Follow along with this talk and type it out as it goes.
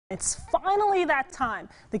It's finally that time,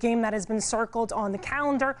 the game that has been circled on the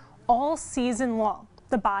calendar all season long,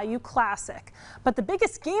 the Bayou Classic. But the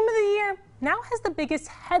biggest game of the year now has the biggest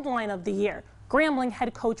headline of the year. Grambling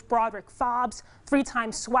head coach Broderick Fobbs,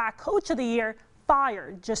 three-time SWAC Coach of the Year,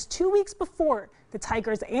 fired just 2 weeks before the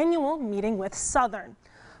Tigers' annual meeting with Southern.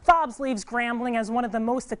 Fobbs leaves Grambling as one of the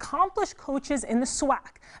most accomplished coaches in the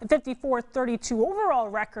SWAC, a 54-32 overall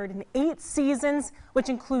record in 8 seasons, which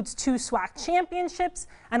includes 2 SWAC championships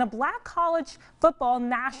and a Black College Football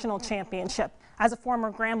National Championship. As a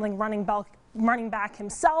former Grambling running back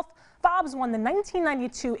himself, Fobbs won the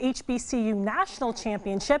 1992 HBCU National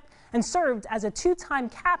Championship and served as a 2-time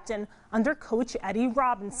captain under Coach Eddie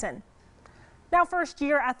Robinson. Now,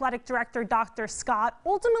 first-year athletic director Dr. Scott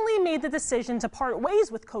ultimately made the decision to part ways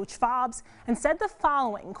with Coach Fobbs and said the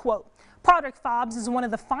following, quote, "Broderick Fobbs is one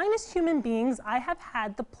of the finest human beings I have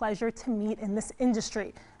had the pleasure to meet in this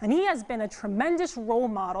industry, and he has been a tremendous role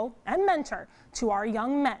model and mentor to our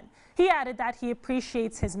young men." He added that he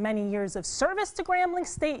appreciates his many years of service to Grambling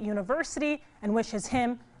State University and wishes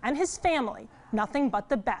him and his family nothing but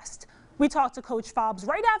the best. We talked to Coach Fobbs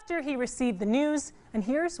right after he received the news, and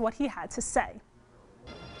here's what he had to say.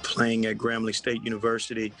 Playing at Grambling State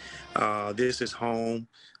University, this is home.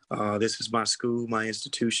 This is my school, my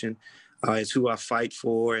institution. It's who I fight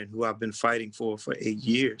for and who I've been fighting for 8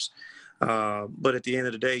 years. But at the end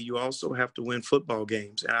of the day, you also have to win football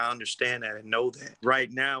games, and I understand that and know that.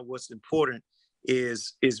 Right now, what's important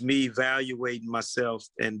is me evaluating myself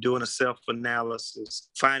and doing a self-analysis,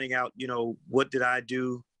 finding out, what did I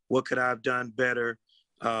do? What could I have done better?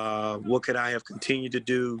 What could I have continued to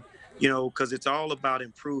do? Because it's all about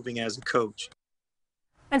improving as a coach.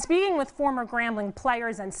 And speaking with former Grambling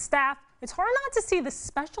players and staff, it's hard not to see the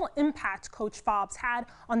special impact Coach Fobbs had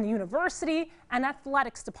on the university and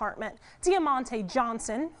athletics department. Diamante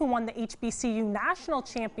Johnson, who won the HBCU National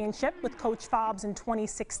Championship with Coach Fobbs in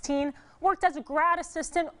 2016, worked as a grad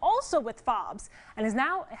assistant also with Fobbs and is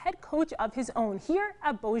now a head coach of his own here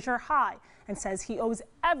at Bossier High and says he owes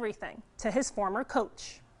everything to his former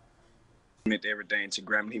coach. He meant everything to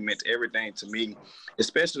Grambling. He meant everything to me,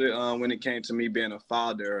 especially when it came to me being a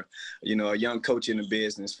father, a young coach in the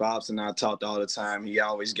business. Fobbs and I talked all the time. He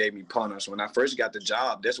always gave me pointers. When I first got the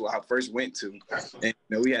job, that's what I first went to. And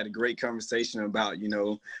we had a great conversation about,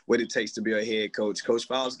 what it takes to be a head coach. Coach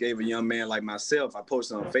Fobbs gave a young man like myself, I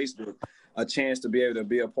posted on Facebook, a chance to be able to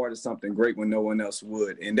be a part of something great when no one else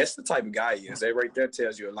would. And that's the type of guy he is. That right there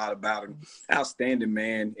tells you a lot about him. Outstanding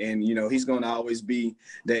man. And, he's going to always be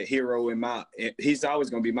that hero he's always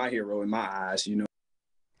going to be my hero in my eyes,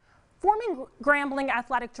 Former Grambling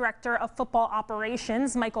Athletic Director of Football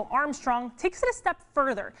Operations, Michael Armstrong, takes it a step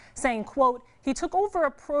further, saying, quote, "He took over a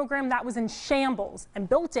program that was in shambles and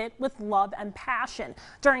built it with love and passion.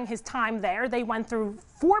 During his time there, they went through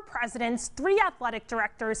 4 presidents, 3 athletic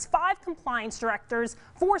directors, 5 compliance directors,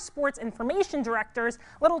 4 sports information directors,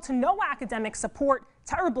 little to no academic support,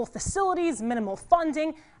 terrible facilities, minimal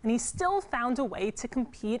funding, and he still found a way to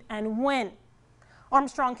compete and win."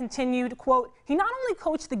 Armstrong continued, quote, "He not only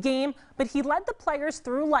coached the game, but he led the players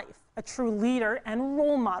through life, a true leader and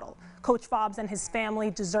role model. Coach Fobbs and his family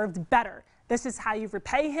deserved better. This is how you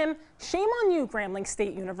repay him. Shame on you, Grambling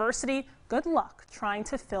State University. Good luck trying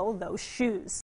to fill those shoes."